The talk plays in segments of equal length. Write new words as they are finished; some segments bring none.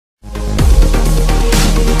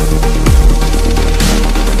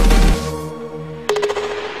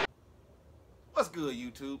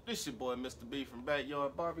YouTube? This your boy Mr. B from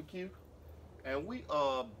Backyard BBQ, and we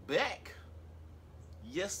are back.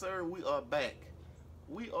 Yes sir, we are back.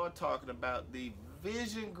 We are talking about the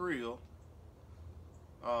Vision Grill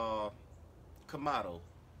Kamado.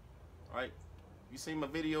 Right? You seen my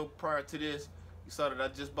video prior to this, you saw that I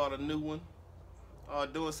just bought a new one.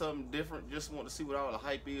 Doing something different. Just want to see what all the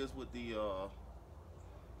hype is with the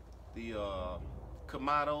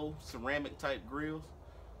Kamado ceramic type grills.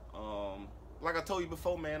 Like I told you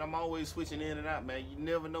before, man, I'm always switching in and out, man. You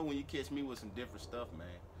never know when you catch me with some different stuff,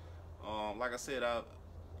 man. Like I said, I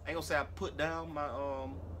ain't gonna say I put down my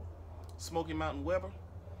Smoky Mountain Weber.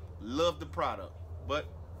 Love the product, but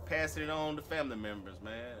passing it on to family members,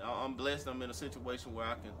 man. I'm blessed. I'm in a situation where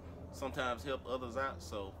I can sometimes help others out,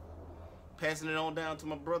 so passing it on down to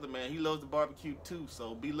my brother, man. He loves the barbecue too,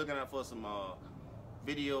 so be looking out for some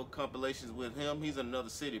video compilations with him. He's in another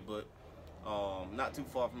city, but not too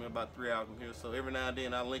far from here, about 3 hours from here. So every now and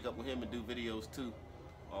then I link up with him and do videos too.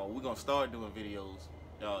 We're gonna start doing videos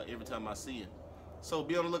every time I see him. So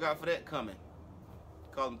be on the lookout for that coming.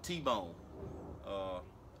 Call him T-Bone,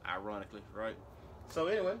 ironically, right? So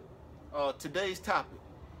anyway, today's topic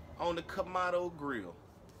on the Kamado grill.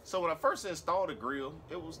 So when I first installed the grill,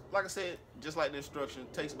 it was, like I said, just like the instruction,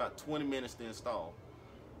 it takes about 20 minutes to install.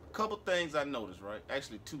 A couple things I noticed, right?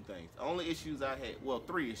 Actually, two things. The only issues I had, well,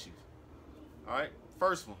 three issues. All right,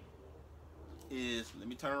 first one is, let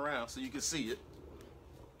me turn around so you can see it.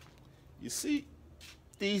 You see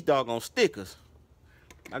these doggone stickers.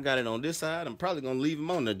 I got it on this side. I'm probably gonna leave them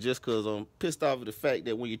on there just because I'm pissed off at the fact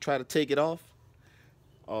that when you try to take it off,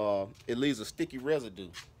 it leaves a sticky residue.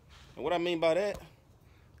 And what I mean by that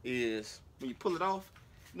is when you pull it off,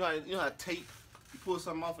 you know how tape, you pull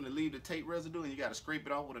something off and it leaves the tape residue and you got to scrape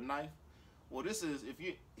it off with a knife. Well, this is, if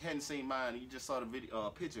you hadn't seen mine and you just saw the video,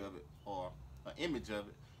 picture of it or an image of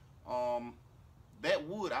it, that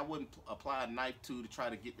wood I wouldn't apply a knife to try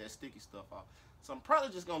to get that sticky stuff off. So I'm probably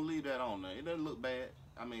just gonna leave that on there. It doesn't look bad.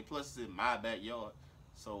 I mean, plus it's in my backyard,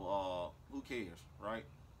 so who cares, right?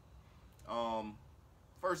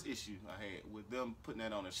 First issue I had with them putting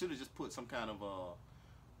that on there, should have just put some kind of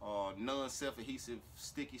non-self-adhesive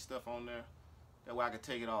sticky stuff on there. That way I could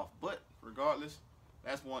take it off. But regardless,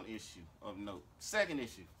 that's one issue of note. Second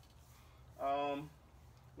issue,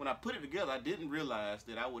 when I put it together, I didn't realize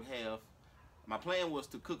that I would have, my plan was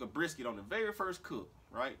to cook a brisket on the very first cook,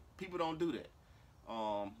 right? People don't do that.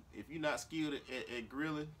 If you're not skilled at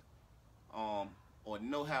grilling, or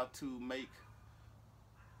know how to make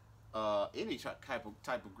any type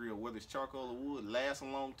of grill, whether it's charcoal or wood, lasts a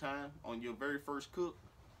long time on your very first cook,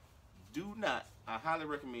 do not, I highly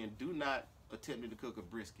recommend, do not attempt to cook a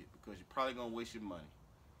brisket because you're probably gonna waste your money.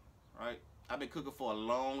 Right? I've been cooking for a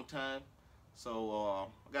long time, so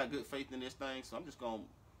I got good faith in this thing, so I'm just gonna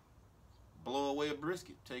blow away a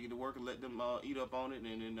brisket, take it to work and let them eat up on it,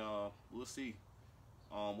 and then we'll see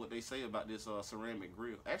what they say about this ceramic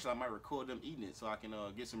grill. Actually, I might record them eating it so I can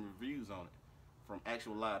get some reviews on it from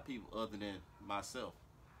actual live people other than myself.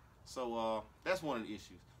 So that's one of the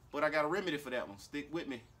issues, but I got a remedy for that one. Stick with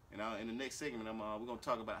me, and in the next segment we're gonna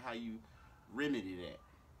talk about how you remedy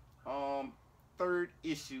that. Third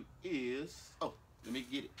issue is, oh, let me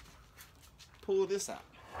get it. Pull this out.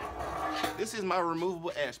 This is my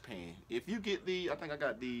removable ash pan. If you get the, I think I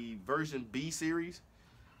got the version B series.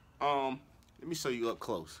 Let me show you up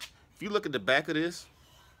close. If you look at the back of this,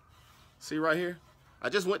 see right here, I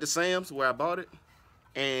just went to Sam's where I bought it,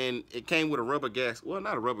 and it came with a rubber gasket. Well,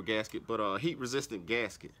 not a rubber gasket, but a heat-resistant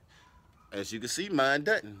gasket. As you can see, mine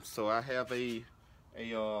doesn't. So I have a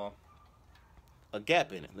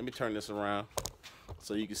gap in it. Let me turn this around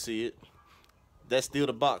so you can see it. That's still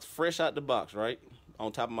the box, fresh out the box, right?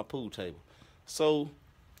 On top of my pool table. So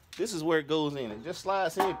this is where it goes in. It just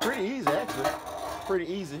slides in pretty easy, actually.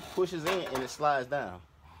 Pretty easy. Pushes in and it slides down.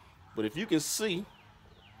 But if you can see,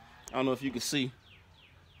 I don't know if you can see,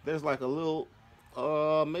 there's like a little,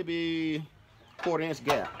 maybe 1/4 inch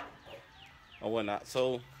gap or whatnot.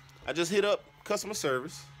 So I just hit up customer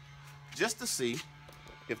service just to see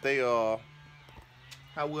if they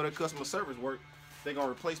how will their customer service work. They're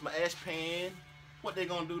gonna replace my ash pan. What they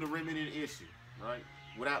gonna do to remedy the issue, right?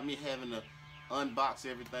 Without me having to unbox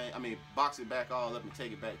everything. I mean, box it back all up and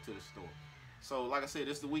take it back to the store. So like I said,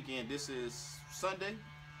 this is the weekend. This is Sunday.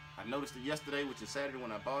 I noticed it yesterday, which is Saturday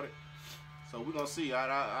when I bought it. So we're gonna see.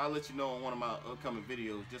 I'll let you know on one of my upcoming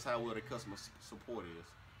videos just how well the customer support is.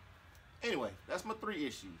 Anyway, that's my three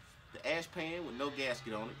issues. The ash pan with no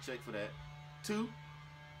gasket on it. Check for that. 2,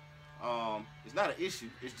 it's not an issue.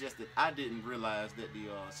 It's just that I didn't realize that the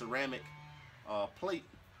ceramic plate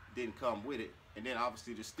didn't come with it, and then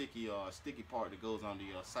obviously the sticky part that goes on the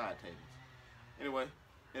side tables. Anyway,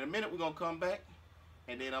 In a minute, we're gonna come back,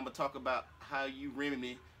 and then I'm gonna talk about how you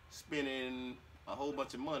remedy spending a whole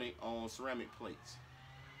bunch of money on ceramic plates.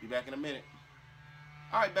 Be back in a minute.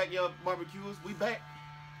 All right, Backyard BBQ-rs, we back,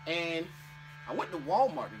 and I went to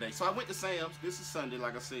Walmart today. So I went to Sam's. This is Sunday,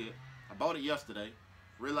 like I said. I bought it yesterday.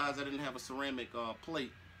 Realized I didn't have a ceramic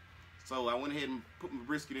plate, so I went ahead and put my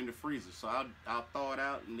brisket in the freezer. So I'll thaw it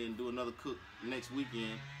out and then do another cook next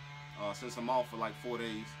weekend, since I'm off for like 4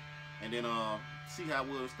 days, and then see how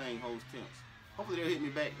well this thing holds temps. Hopefully they'll hit me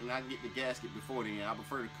back and I can get the gasket before then. I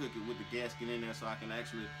prefer to cook it with the gasket in there so I can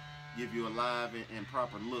actually give you a live and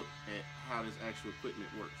proper look at how this actual equipment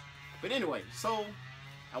works. But anyway, so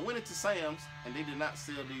I went into Sam's and they did not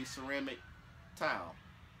sell the ceramic tile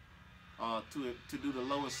to do the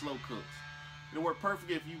low and slow cooks. It'll work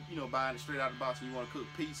perfect if you know, buying it straight out of the box and you want to cook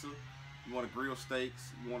pizza, you want to grill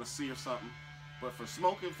steaks, you want to sear something. But for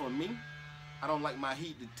smoking, for me, I don't like my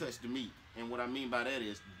heat to touch the meat. And what I mean by that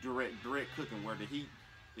is direct cooking, where the heat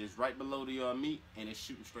is right below the meat and it's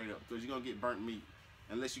shooting straight up, because you're gonna get burnt meat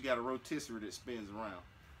unless you got a rotisserie that spins around.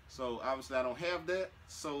 So obviously I don't have that,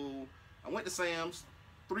 so I went to Sam's.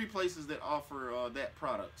 3 places that offer that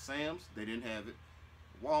product. Sam's, they didn't have it.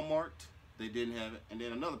 Walmart, they didn't have it. And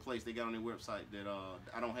then another place they got on their website that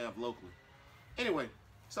I don't have locally. Anyway,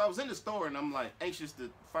 so I was in the store and I'm like anxious to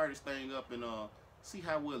fire this thing up and see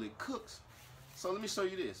how well it cooks. So let me show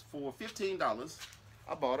you this. For $15,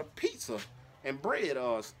 I bought a pizza and bread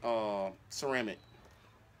ceramic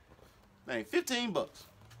thing. 15 bucks.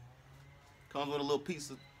 Comes with a little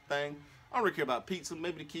pizza thing. I don't really care about pizza.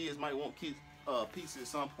 Maybe the kids might want pizza at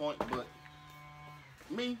some point, but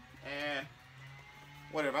me,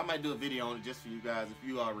 whatever. I might do a video on it just for you guys if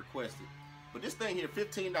you all request it. But this thing here,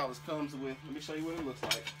 $15, comes with, let me show you what it looks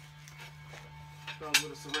like. Comes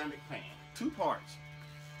with a ceramic pan. 2 parts,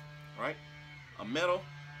 right? A metal,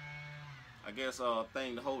 I guess,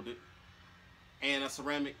 thing to hold it, and a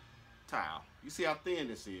ceramic tile. You see how thin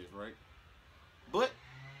this is, right? But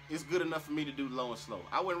it's good enough for me to do low and slow.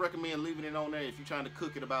 I wouldn't recommend leaving it on there if you're trying to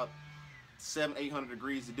cook it about 700-800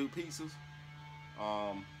 degrees to do pizzas,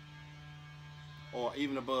 or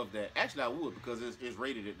even above that. Actually, I would, because it's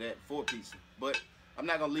rated at that for pizza. But I'm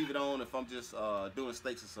not gonna leave it on if I'm just doing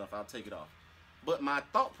steaks and stuff. I'll take it off. But my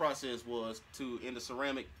thought process was to, in the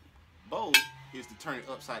ceramic bowl, is to turn it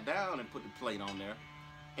upside down and put the plate on there,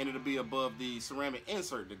 and it'll be above the ceramic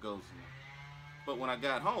insert that goes in there. But when I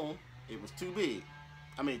got home, it was too big.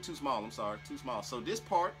 I mean, too small, I'm sorry, too small. So this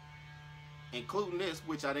part, including this,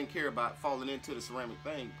 which I didn't care about falling into the ceramic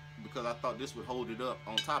thing, because I thought this would hold it up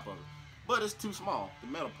on top of it. But it's too small, the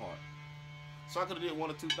metal part. So I could have did one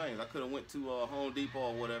of 2 things. I could have went to Home Depot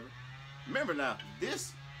or whatever. Remember now,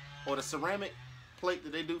 this, or the ceramic plate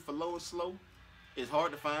that they do for low and slow, is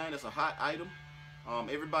hard to find. It's a hot item.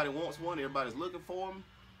 Everybody wants one. Everybody's looking for them.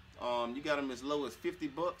 You got them as low as 50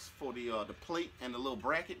 bucks for the plate and the little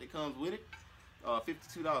bracket that comes with it.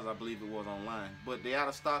 $52, I believe it was online. But they out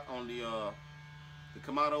of stock on the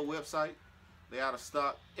Kamado website. They out of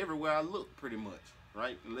stock everywhere I look, pretty much,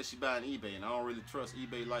 right? Unless you buy on eBay, and I don't really trust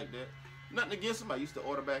eBay like that. Nothing against them. I used to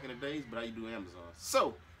order back in the days, but I used to do Amazon.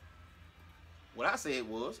 So what I said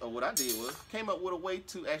was, or what I did was, came up with a way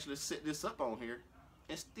to actually set this up on here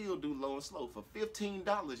and still do low and slow for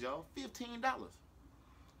 $15, y'all. $15.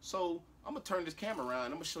 So I'm gonna turn this camera around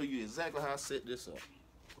and I'm gonna show you exactly how I set this up.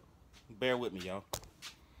 Bear with me, y'all.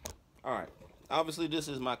 All right. Obviously, this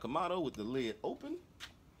is my Kamado with the lid open.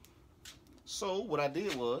 So what I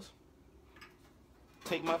did was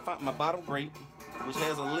take my bottom grate, which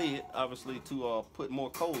has a lid, obviously, to put more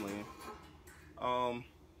coal in.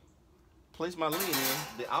 Place my lid in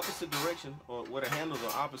the opposite direction, or where the handles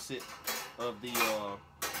are opposite of the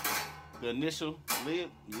initial lid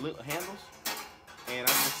handles, and I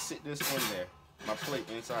just sit this in there, my plate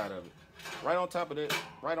inside of it, right on top of that,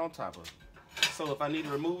 right on top of it. So if I need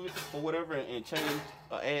to remove it or whatever and change,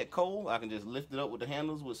 add coal, I can just lift it up with the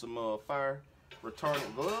handles with some fire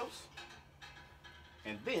retardant gloves,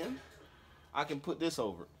 and then I can put this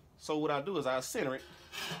over it. So what I do is I center it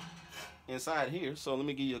inside here. So let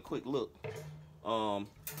me give you a quick look.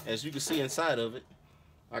 As you can see inside of it,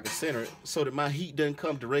 I can center it so that my heat doesn't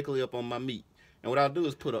come directly up on my meat. And what I'll do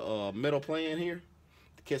is put a metal plate in here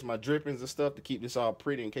to catch my drippings and stuff, to keep this all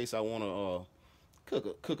pretty in case I want to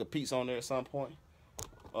cook a piece on there at some point,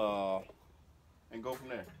 and go from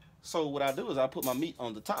there. So what I do is I put my meat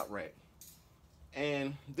on the top rack,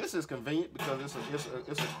 and this is convenient because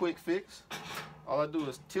it's a quick fix. All I do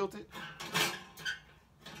is tilt it,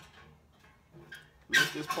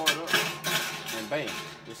 lift this part up, and bam,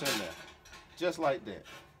 it's in there, just like that.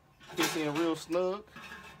 Fits in real snug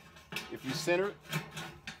if you center it.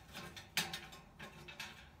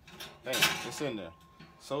 Damn, it's in there.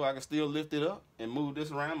 So I can still lift it up and move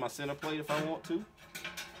this around my center plate if I want to.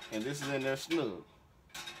 And this is in there snug.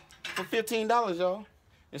 For $15, y'all.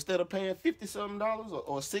 Instead of paying $50-something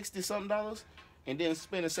or $60-something and then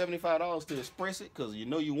spending $75 to express it because you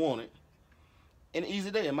know you want it. And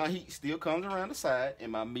easy day, and my heat still comes around the side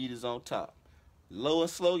and my meat is on top. Low and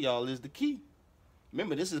slow, y'all, is the key.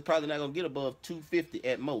 Remember, this is probably not going to get above 250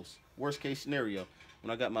 at most. Worst case scenario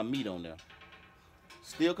when I got my meat on there.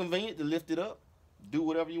 Still convenient to lift it up. Do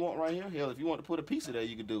whatever you want right here. Hell, if you want to put a piece of there,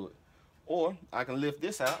 you can do it. Or I can lift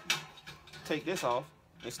this out, take this off,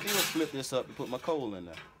 and still flip this up and put my coal in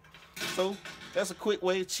there. So that's a quick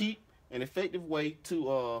way, cheap and effective way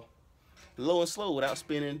to low and slow without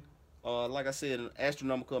spending, like I said, an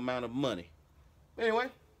astronomical amount of money. Anyway,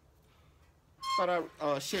 thought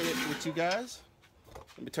I'd share it with you guys.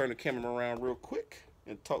 Let me turn the camera around real quick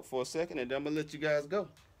and talk for a second, and then I'm gonna let you guys go.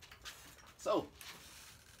 So,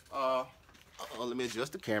 let me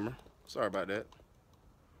adjust the camera. Sorry about that.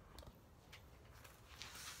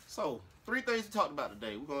 So, 3 things we talked about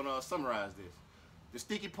today. We're gonna summarize this. The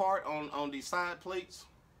sticky part on these side plates.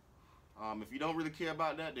 If you don't really care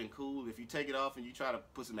about that, then cool. If you take it off and you try to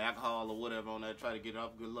put some alcohol or whatever on that, try to get it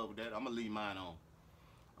off, good luck with that. I'm gonna leave mine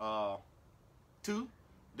on. 2,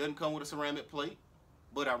 doesn't come with a ceramic plate,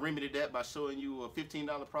 but I remedied that by showing you a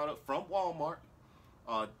 $15 product from Walmart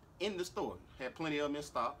in the store. Had plenty of them in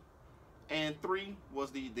stock. And 3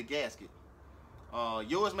 was the gasket.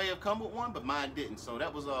 Yours may have come with one, but mine didn't. So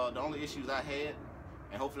that was the only issues I had,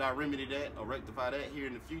 and hopefully I remedy that or rectify that here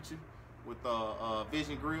in the future with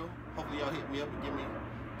Vision Grill. Hopefully y'all hit me up and give me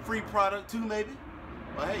a free product too, maybe.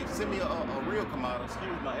 But hey, send me a real Kamado.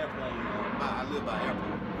 Excuse my airplane. I live by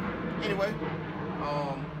airport. Anyway,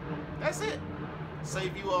 that's it.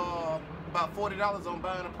 Save you about $40 on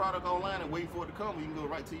buying a product online and waiting for it to come. You can go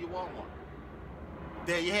right to your Walmart.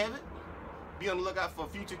 There you have it. Be on the lookout for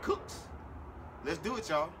future cooks. Let's do it,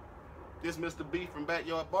 y'all. This Mr. B from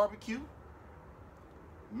Backyard BBQ.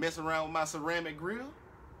 Messing around with my ceramic grill.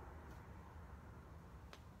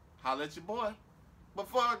 Holla at your boy.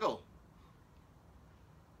 Before I go,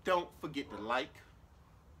 don't forget to like,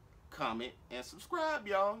 comment, and subscribe,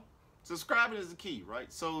 y'all. Subscribing is the key,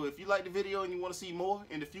 right? So if you like the video and you want to see more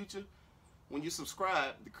in the future, when you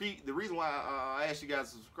subscribe, the reason why I ask you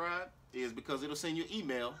guys to subscribe is because it'll send you an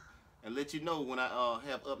email and let you know when I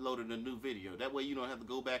have uploaded a new video. That way you don't have to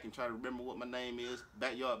go back and try to remember what my name is.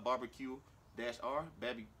 Backyard BBQ-r,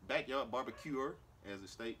 Backyard BBQ-r, as it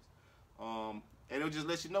states. And it'll just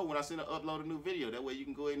let you know when I upload a new video. That way you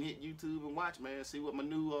can go ahead and hit YouTube and watch, man, see what my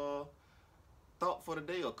new thought for the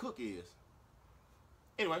day or cook is.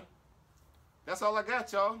 Anyway, that's all I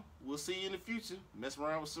got, y'all. We'll see you in the future. Mess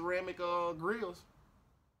around with ceramic grills.